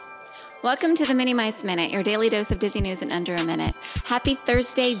Welcome to the Minnie Mice Minute, your daily dose of Disney news in under a minute. Happy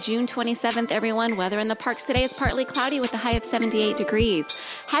Thursday, June 27th, everyone. Weather in the parks today is partly cloudy with a high of 78 degrees.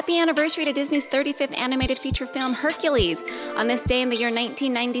 Happy anniversary to Disney's 35th animated feature film, Hercules. On this day in the year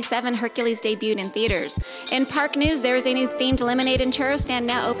 1997, Hercules debuted in theaters. In park news, there is a new themed lemonade and churro stand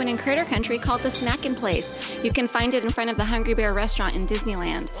now open in Critter Country called the Snackin Place. You can find it in front of the Hungry Bear restaurant in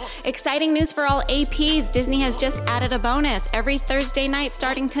Disneyland. Exciting news for all APs. Disney has just added a bonus. Every Thursday night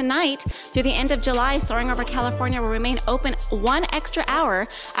starting tonight, through the end of July, Soarin Over California will remain open 1 extra hour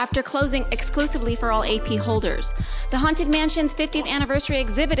after closing exclusively for all AP holders. The Haunted Mansion's 50th anniversary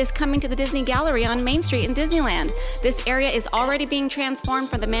exhibit is coming to the Disney Gallery on Main Street in Disneyland. This area is already being transformed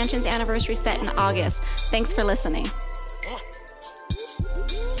for the mansion's anniversary set in August. Thanks for listening.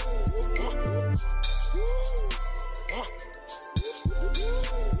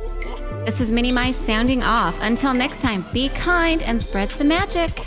 This is Minnie Mice sounding off. Until next time, be kind and spread some magic.